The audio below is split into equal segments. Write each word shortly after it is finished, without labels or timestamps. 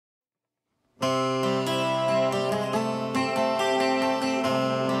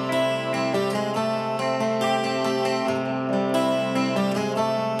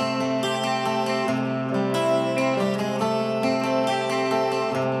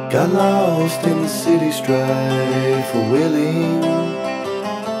Got lost in the city strife for willing,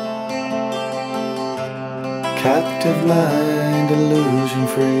 captive mind, illusion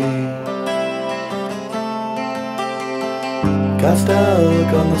free. Got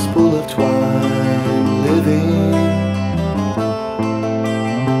stuck on the spool of twine, living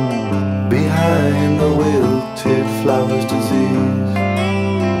behind the wilted flower's disease.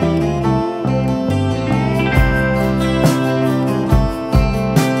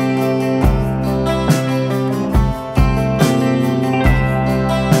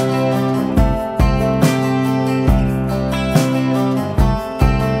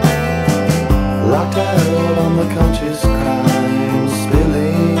 Locked out on the conscious crime,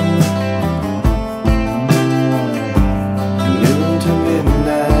 spilling noon to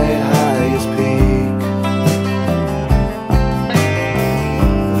midnight, highest peak.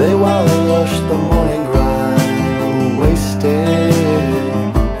 They wash the morning grime, wasted,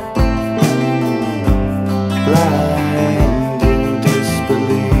 blind in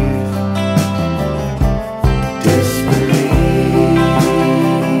disbelief.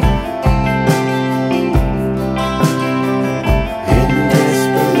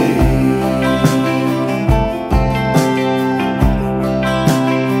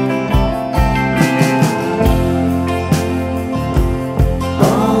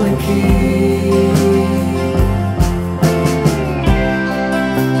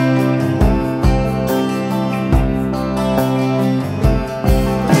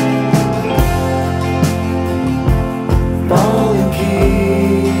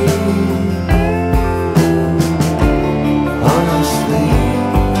 Honestly,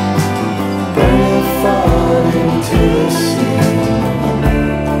 burn your thought into the sea.